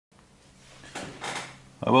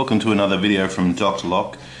Welcome to another video from Dr.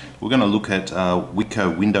 Lock. We're going to look at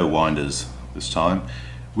Whitco window winders this time.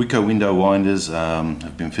 Whitco window winders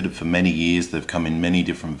have been fitted for many years. They've come in many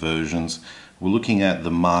different versions. We're looking at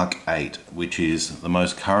the Mark 8, which is the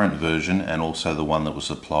most current version and also the one that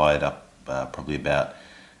was applied up probably about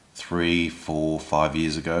 3, 4, 5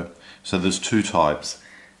 years ago. So there's two types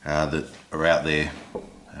that are out there,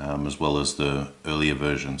 as well as the earlier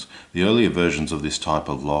versions. The earlier versions of this type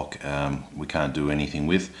of lock we can't do anything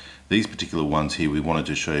with. These particular ones here, we wanted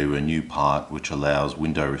to show you a new part which allows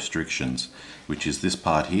window restrictions, which is this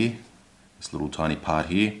part here, this little tiny part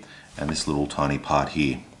here, and this little tiny part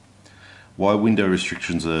here. Why window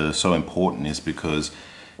restrictions are so important is because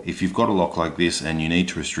if you've got a lock like this and you need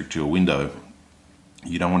to restrict your window,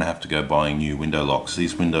 you don't want to have to go buying new window locks.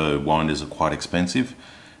 These window winders are quite expensive,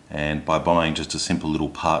 and by buying just a simple little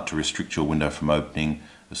part to restrict your window from opening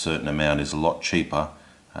a certain amount is a lot cheaper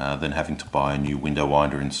than having to buy a new window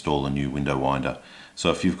winder, install a new window winder.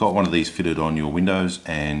 So if you've got one of these fitted on your windows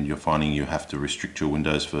and you're finding you have to restrict your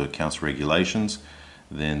windows for council regulations,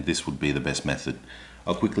 then this would be the best method.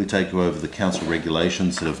 I'll quickly take you over the council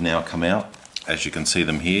regulations that have now come out. As you can see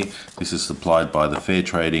them here, this is supplied by the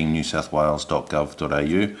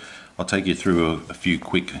fairtrading.newsouthwales.gov.au. I'll take you through a few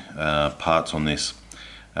quick parts on this.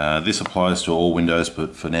 This applies to all windows,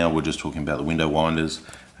 but for now we're just talking about the window winders.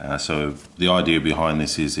 So the idea behind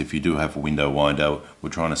this is if you do have a window winder, we're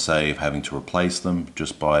trying to save having to replace them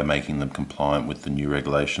just by making them compliant with the new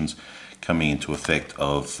regulations coming into effect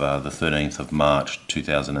of the 13th of March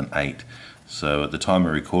 2008. So at the time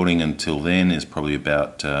of recording until then is probably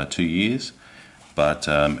about 2 years, but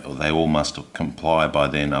they all must comply by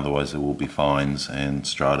then, otherwise there will be fines and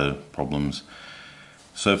strata problems.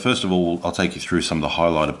 So first of all, I'll take you through some of the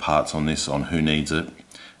highlighted parts on this, on who needs it.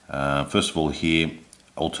 First of all here,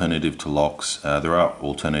 alternative to locks. There are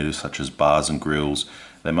alternatives such as bars and grills.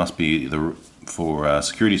 They must be, for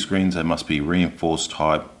security screens, they must be reinforced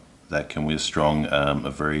type that can withstand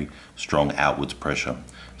a very strong outwards pressure.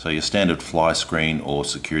 So your standard fly screen or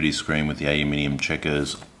security screen with the aluminium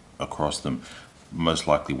checkers across them most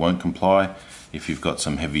likely won't comply. If you've got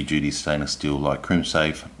some heavy duty stainless steel like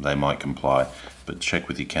CrimSafe, they might comply, but check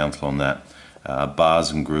with your council on that.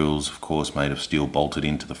 Bars and grills, of course, made of steel bolted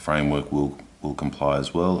into the framework will comply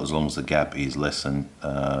as well, as long as the gap is less than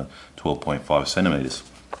 12.5 centimeters.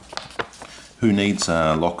 Who needs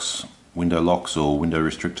locks, window locks or window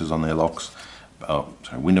restrictors on their locks?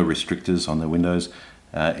 Window restrictors on their windows.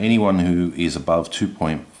 Anyone who is above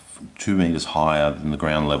 2.2 meters higher than the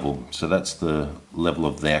ground level. So that's the level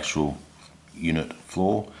of the actual unit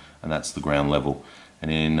floor, and that's the ground level.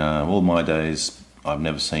 And in all my days, I've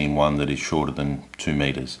never seen one that is shorter than 2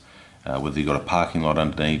 meters. Whether you've got a parking lot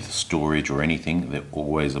underneath, storage or anything, they're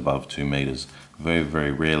always above 2 meters. Very,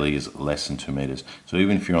 very rarely is it less than 2 meters. So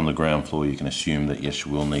even if you're on the ground floor, you can assume that yes,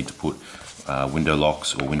 you will need to put window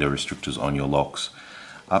locks or window restrictors on your locks.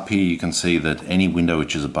 Up here you can see that any window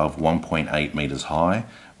which is above 1.8 meters high,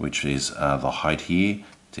 which is the height here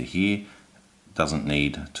to here, doesn't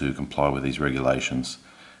need to comply with these regulations.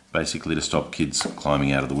 Basically to stop kids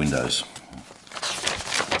climbing out of the windows.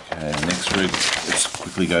 Okay, next let's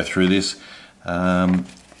quickly go through this.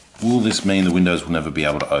 Will this mean the windows will never be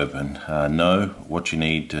able to open? No. What you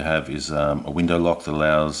need to have is a window lock that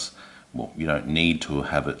allows, well, you don't need to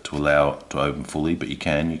have it to allow it to open fully, but you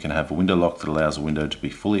can have a window lock that allows a window to be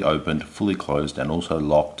fully opened, fully closed, and also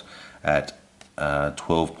locked at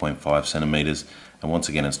 12.5 centimeters. And once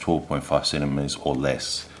again, it's 12.5 centimeters or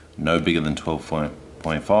less. No bigger than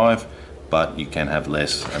 12.5, but you can have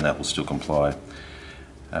less and that will still comply.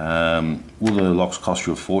 Will the locks cost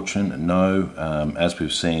you a fortune? No. As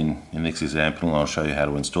we've seen in this example, and I'll show you how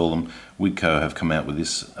to install them, Whitco have come out with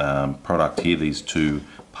this product here, these two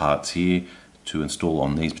parts here, to install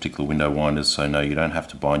on these particular window winders. So no, you don't have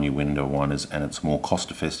to buy new window winders, and it's a more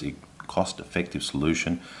cost-effective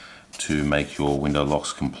solution to make your window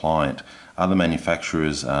locks compliant. Other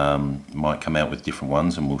manufacturers might come out with different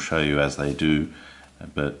ones, and we'll show you as they do,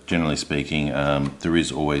 but generally speaking, there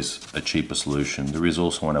is always a cheaper solution. There is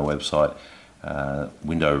also on our website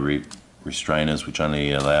window restrainers which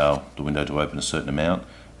only allow the window to open a certain amount.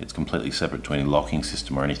 It's completely separate to any locking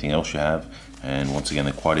system or anything else you have, and once again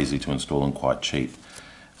they're quite easy to install and quite cheap.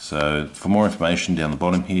 So for more information down the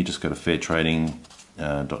bottom here, just go to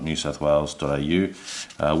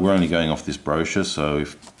fairtrading.newsouthwales.au. We're only going off this brochure, so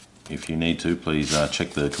if you need to, please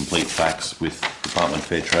check the complete facts with Department of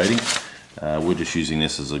Fair Trading. We're just using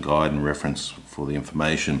this as a guide and reference for the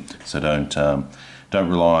information, so don't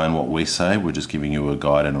rely on what we say. We're just giving you a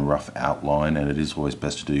guide and a rough outline, and it is always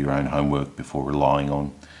best to do your own homework before relying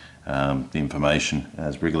on the information,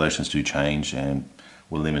 as regulations do change and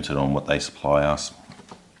we're limited on what they supply us.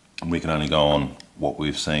 We can only go on what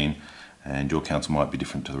we've seen, and your council might be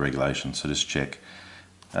different to the regulations, so just check.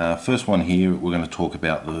 First one here, we're going to talk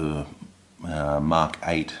about the Mark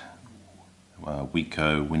 8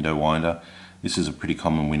 Whitco Window Winder. This is a pretty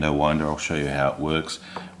common window winder. I'll show you how it works.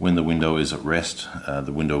 When the window is at rest,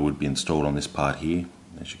 the window would be installed on this part here,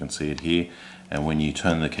 as you can see it here, and when you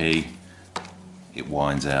turn the key, it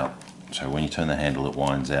winds out. So when you turn the handle, it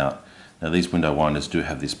winds out. Now these window winders do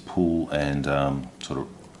have this pull and sort of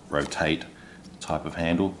rotate type of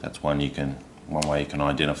handle. That's one way you can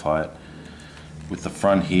identify it. With the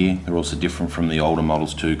front here, they're also different from the older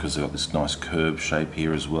models too, because they've got this nice curved shape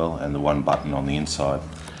here as well, and the one button on the inside.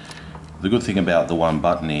 The good thing about the one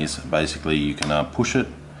button is basically you can push it,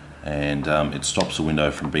 and it stops the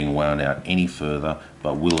window from being wound out any further,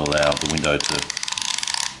 but will allow the window to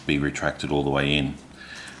be retracted all the way in.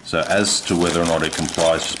 So as to whether or not it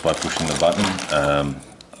complies just by pushing the button,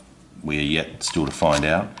 we are yet still to find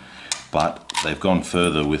out, but they've gone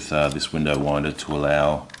further with this window winder to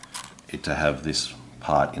allow it to have this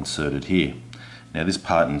part inserted here. Now this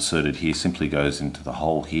part inserted here simply goes into the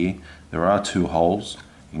hole here. There are two holes.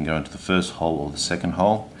 You can go into the first hole or the second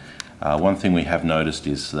hole. One thing we have noticed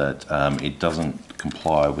is that it doesn't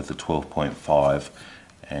comply with the 12.5,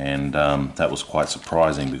 and that was quite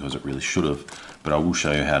surprising because it really should have, but I will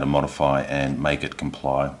show you how to modify and make it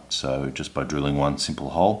comply, so just by drilling one simple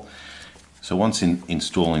hole. So once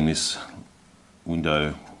installing this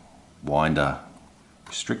window winder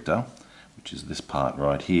restrictor, which is this part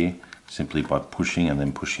right here, simply by pushing and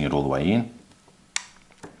then pushing it all the way in,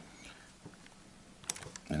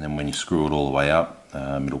 and then when you screw it all the way up,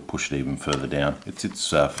 it'll push it even further down. It's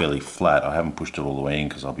fairly flat. I haven't pushed it all the way in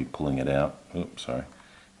because I'll be pulling it out. Oops, sorry,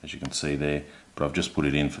 as you can see there, but I've just put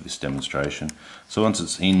it in for this demonstration. So once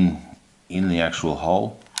it's in the actual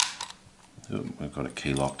hole, we've got it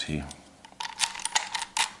key locked here.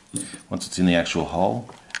 Once it's in the actual hole,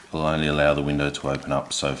 it'll only allow the window to open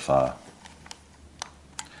up so far.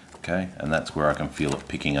 Okay, and that's where I can feel it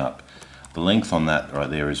picking up. The length on that right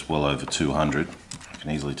there is well over 200. I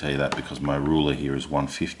can easily tell you that because my ruler here is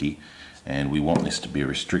 150, and we want this to be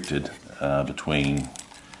restricted between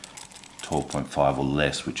 12.5 or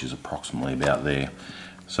less, which is approximately about there.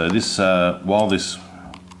 So this, while this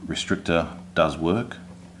restrictor does work,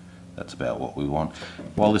 that's about what we want.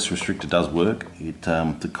 While this restrictor does work,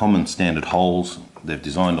 the common standard holes they've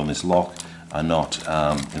designed on this lock are not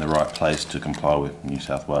in the right place to comply with New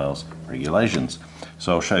South Wales regulations.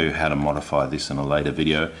 So I'll show you how to modify this in a later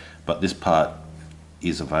video, but this part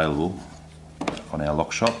is available on our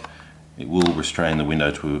lock shop. It will restrain the window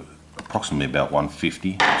to approximately about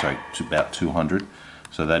 150, sorry, to about 200.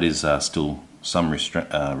 So that is still some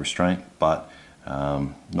restraint, but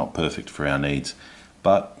not perfect for our needs.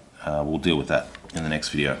 But we'll deal with that in the next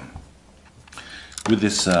video. With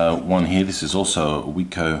this one here, this is also a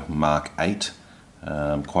Whitco Mark 8.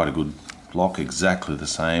 Quite a good lock, exactly the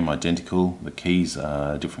same, identical. The keys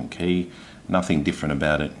are a different key, nothing different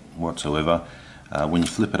about it whatsoever. When you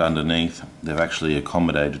flip it underneath, they've actually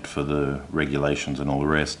accommodated for the regulations and all the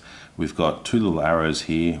rest. We've got two little arrows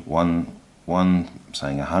here, one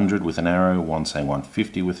saying 100 with an arrow, one saying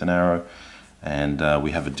 150 with an arrow, and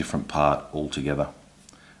we have a different part altogether,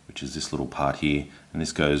 which is this little part here, and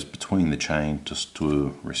this goes between the chain just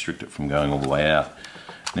to restrict it from going all the way out.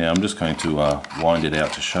 Now I'm just going to wind it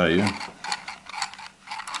out to show you.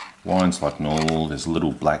 Winds like normal. There's a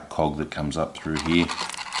little black cog that comes up through here.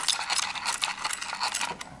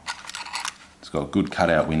 It's got good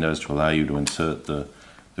cutout windows to allow you to insert the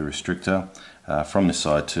restrictor. From this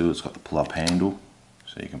side too, it's got the pull-up handle,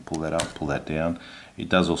 so you can pull that up, pull that down. It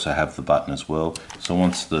does also have the button as well, so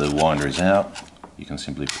once the winder is out, you can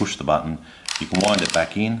simply push the button. You can wind it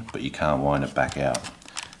back in, but you can't wind it back out.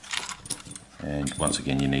 And once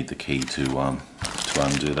again, you need the key to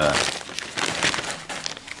undo that.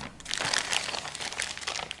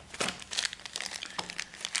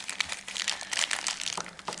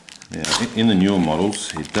 Now, in the newer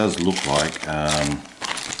models, it does look like, where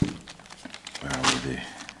are we there?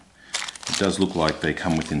 It does look like they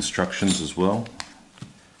come with instructions as well.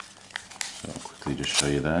 So I'll quickly just show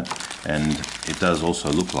you that. And it does also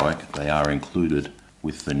look like they are included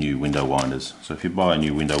with the new window winders. So if you buy a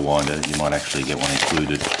new window winder, you might actually get one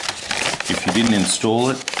included. If you didn't install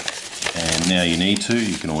it, and now you need to,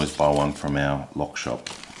 you can always buy one from our lock shop.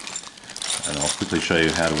 And I'll quickly show you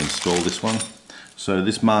how to install this one. So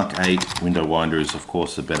this Mark 8 window winder is of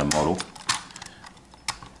course the better model,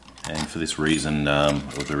 and for this reason,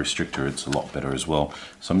 with the restrictor, it's a lot better as well.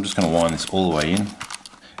 So I'm just going to wind this all the way in.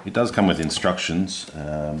 It does come with instructions.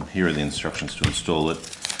 Here are the instructions to install it.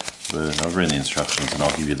 I've read the instructions and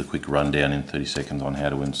I'll give you the quick rundown in 30 seconds on how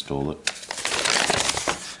to install it.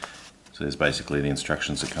 So there's basically the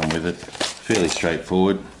instructions that come with it. Fairly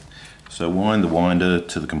straightforward. So wind the winder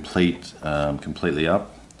to the completely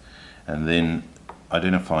up, and then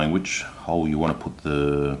identifying which hole you want to put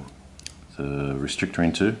the restrictor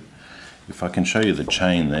into. If I can show you the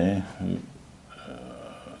chain there,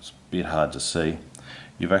 it's a bit hard to see.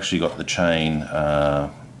 You've actually got the chain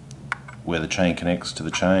where the chain connects to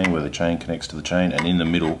the chain, where the chain connects to the chain, and in the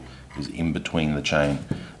middle is in between the chain.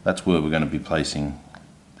 That's where we're going to be placing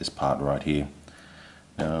this part right here.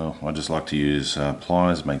 Now I just like to use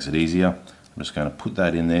pliers, makes it easier. I'm just going to put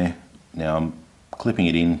that in there. Now I'm clipping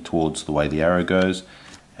it in towards the way the arrow goes,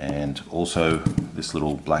 and also this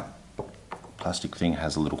little black plastic thing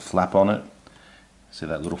has a little flap on it. See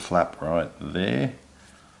that little flap right there?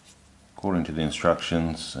 According to the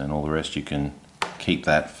instructions and all the rest, you can keep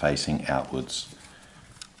that facing outwards.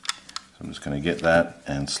 So I'm just going to get that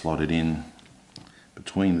and slot it in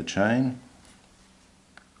between the chain.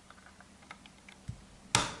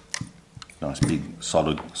 Nice big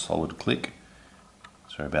solid click.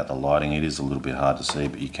 Sorry about the lighting, it is a little bit hard to see,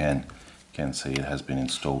 but you can see it has been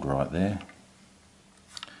installed right there.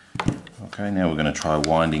 Okay, now we're going to try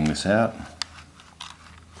winding this out.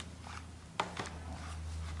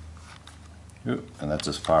 And that's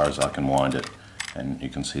as far as I can wind it. And you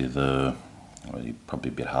can see well, probably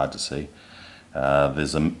a bit hard to see.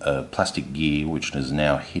 There's a plastic gear which is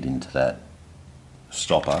now hit into that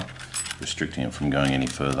stopper, restricting it from going any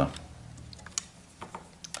further.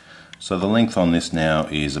 So the length on this now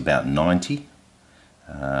is about 90.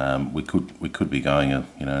 We could be going an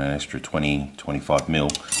extra 20-25 mil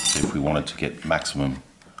if we wanted to get maximum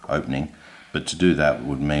opening, but to do that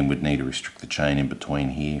would mean we'd need to restrict the chain in between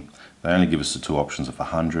here. They only give us the two options of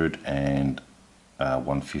 100 and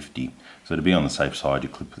 150. So to be on the safe side, you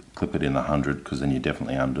clip it in the 100, because then you're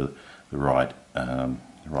definitely under the right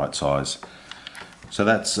size. So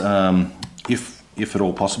that's if at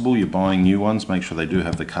all possible, you're buying new ones, make sure they do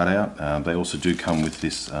have the cutout. They also do come with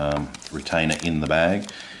this retainer in the bag.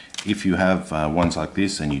 If you have ones like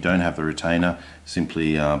this and you don't have the retainer,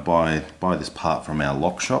 simply buy this part from our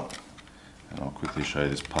lock shop. And I'll quickly show you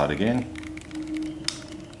this part again.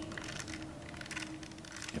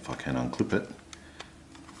 If I can unclip it.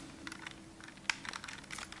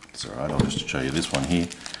 It's alright, I'll just show you this one here.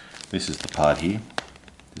 This is the part here.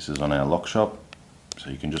 This is on our lock shop. So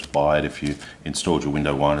you can just buy it if you installed your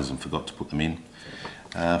window winders and forgot to put them in.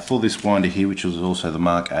 For this winder here, which is also the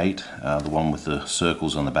Mark 8, the one with the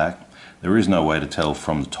circles on the back, there is no way to tell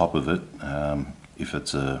from the top of it if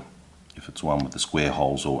it's one with the square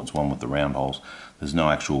holes or it's one with the round holes. There's no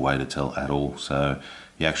actual way to tell at all. So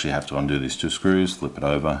you actually have to undo these two screws, flip it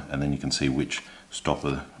over, and then you can see which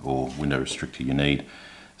stopper or window restrictor you need.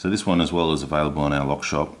 So this one as well is available on our lock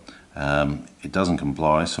shop. It doesn't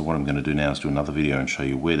comply, so what I'm going to do now is do another video and show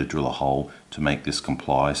you where to drill a hole to make this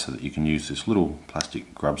comply, so that you can use this little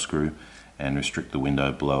plastic grub screw and restrict the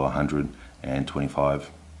window below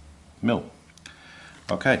 125 mil.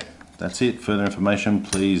 Okay, that's it. Further information,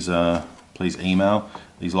 please email.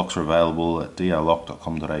 These locks are available at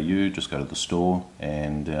drlock.com.au. Just go to the store,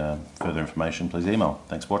 and further information, please email.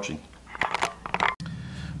 Thanks for watching.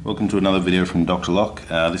 Welcome to another video from Dr. Lock.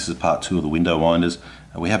 This is part 2 of the window winders.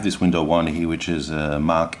 We have this window winder here, which is a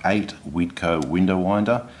Mark 8 Whitco Window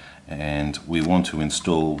Winder, and we want to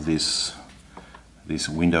install this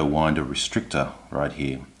window winder restrictor right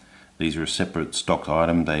here. These are a separate stocked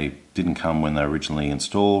item. They didn't come when they were originally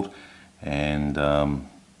installed, and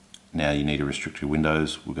now you need to restrict your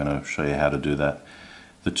windows. We're going to show you how to do that.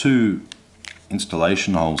 The two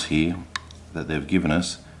installation holes here that they've given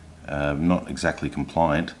us not exactly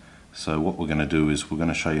compliant, so what we're going to do is we're going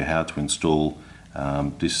to show you how to install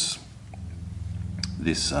this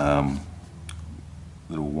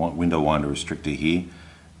little window winder restrictor here,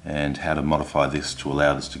 and how to modify this to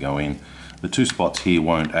allow this to go in. The two spots here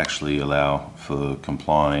won't actually allow for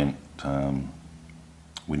compliant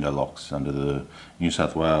window locks under the New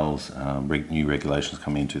South Wales new regulations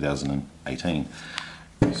coming in 2018.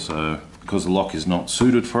 So because the lock is not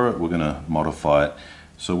suited for it, we're going to modify it.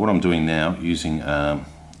 So what I'm doing now, using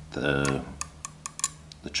the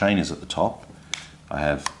chain is at the top. I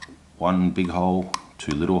have one big hole,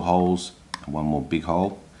 two little holes, and one more big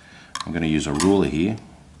hole. I'm going to use a ruler here,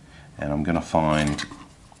 and I'm going to find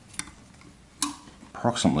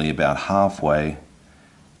approximately about halfway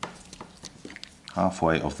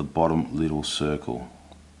of the bottom little circle.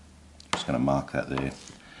 I'm just going to mark that there.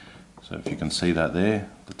 So if you can see that there,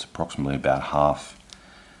 that's approximately about half.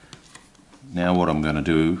 Now what I'm going to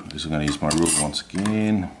do is I'm going to use my ruler once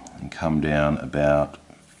again and come down about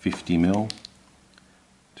 50 mil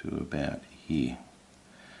to about here.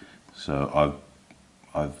 So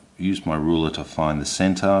I've used my ruler to find the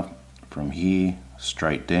center from here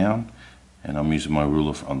straight down, and I'm using my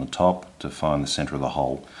ruler on the top to find the center of the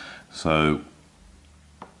hole. So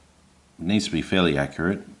it needs to be fairly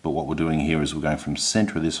accurate, but what we're doing here is we're going from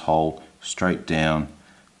center of this hole straight down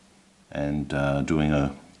and doing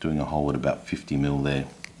a hole at about 50 mil there.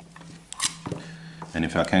 And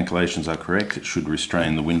if our calculations are correct, it should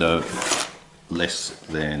restrain the window less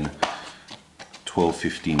than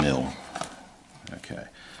 1250 mil. Okay,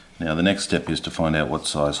 now the next step is to find out what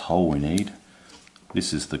size hole we need.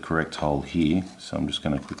 This is the correct hole here, so I'm just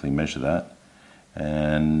going to quickly measure that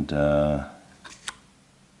and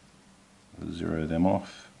zero them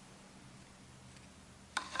off.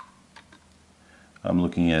 I'm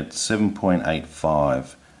looking at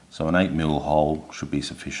 7.85, so an 8 mil hole should be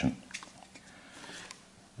sufficient.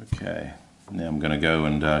 Okay, now I'm going to go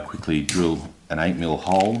and quickly drill an 8 mil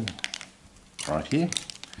hole right here.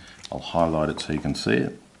 I'll highlight it so you can see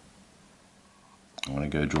it. I'm going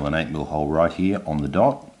to go drill an 8 mil hole right here on the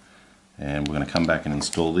dot, and we're going to come back and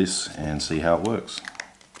install this and see how it works.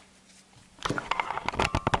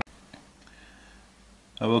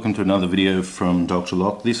 Welcome to another video from Dr.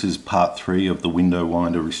 Lock. This is part 3 of the window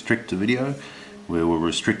winder restrictor video, where we're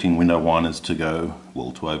restricting window winders to go,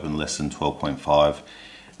 well, to open less than 12.5.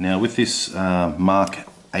 Now with this Mark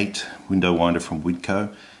 8 window winder from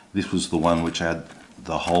Whitco, this was the one which had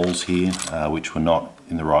the holes here which were not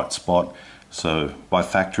in the right spot. So by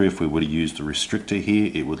factory, if we were to use the restrictor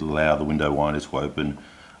here, it would allow the window winder to open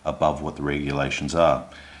above what the regulations are.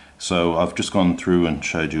 So I've just gone through and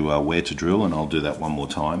showed you where to drill, and I'll do that one more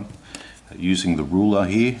time. Using the ruler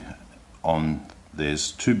here,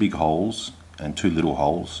 there's 2 big holes and 2 little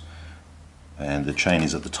holes, and the chain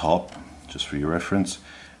is at the top, just for your reference.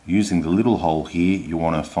 Using the little hole here, you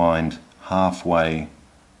want to find half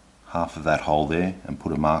of that hole there and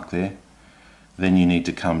put a mark there. Then you need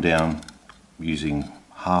to come down using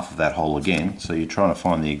half of that hole again, so you're trying to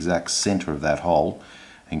find the exact center of that hole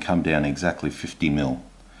and come down exactly 50 mil.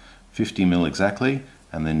 50 mil exactly,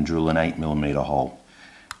 and then drill an 8mm hole.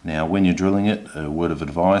 Now when you're drilling it, a word of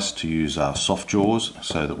advice to use soft jaws,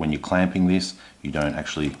 so that when you're clamping this you don't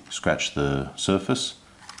actually scratch the surface,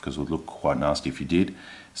 because it would look quite nasty if you did.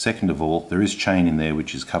 Second of all, there is chain in there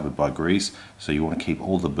which is covered by grease, so you want to keep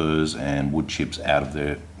all the burrs and wood chips out of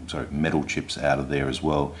there, sorry, metal chips out of there as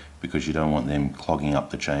well, because you don't want them clogging up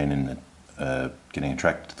the chain and getting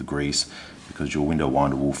attracted to the grease, because your window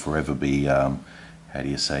winder will forever be, how do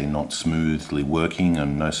you say, not smoothly working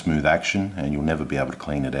and no smooth action, and you'll never be able to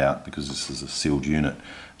clean it out because this is a sealed unit.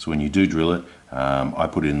 So when you do drill it, I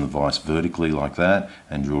put it in the vise vertically like that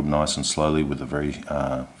and drilled nice and slowly with a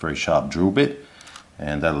very sharp drill bit,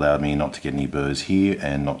 and that allowed me not to get any burrs here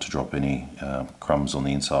and not to drop any crumbs on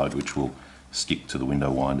the inside which will stick to the window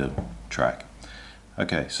winder track.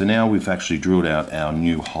 Okay, so now we've actually drilled out our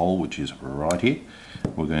new hole, which is right here.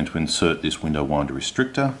 We're going to insert this window winder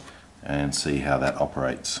restrictor and see how that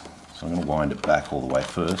operates. So I'm going to wind it back all the way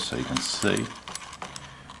first so you can see.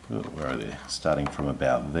 Where are they? Starting from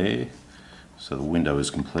about there. So the window is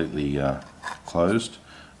completely closed.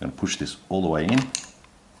 I'm going to push this all the way in.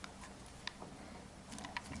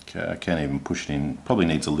 Okay, I can't even push it in. Probably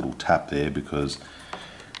needs a little tap there, because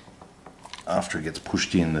after it gets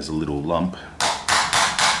pushed in there's a little lump.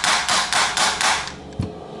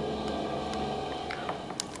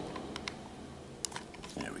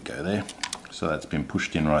 There we go there. So that's been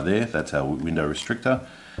pushed in right there. That's our window restrictor.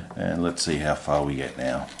 And let's see how far we get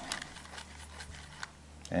now.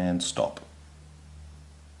 And stop.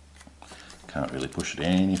 Can't really push it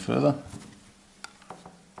any further.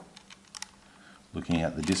 Looking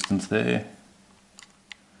at the distance there,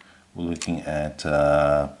 we're looking at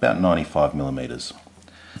about 95mm.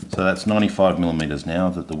 So that's 95mm now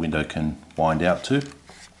that the window can wind out to.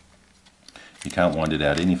 You can't wind it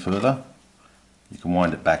out any further. You can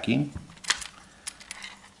wind it back in,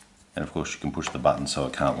 and of course you can push the button so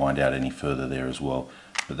it can't wind out any further there as well.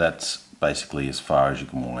 But that's basically as far as you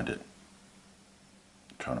can wind it.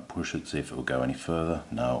 Trying to push it, see if it will go any further.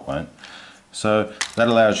 No, it won't. So that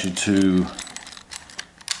allows you to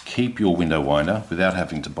keep your window winder without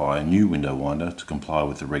having to buy a new window winder to comply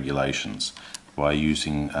with the regulations, by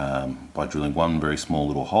drilling one very small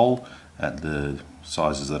little hole at the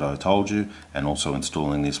sizes that I told you, and also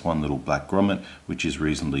installing this one little black grommet, which is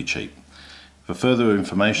reasonably cheap. For further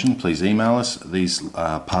information, please email us. These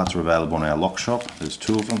parts are available in our lock shop. There's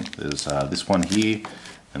 2 of them. There's this one here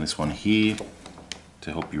and this one here,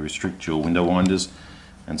 to help you restrict your window winders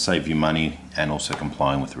and save you money, and also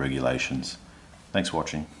complying with the regulations. Thanks for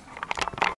watching.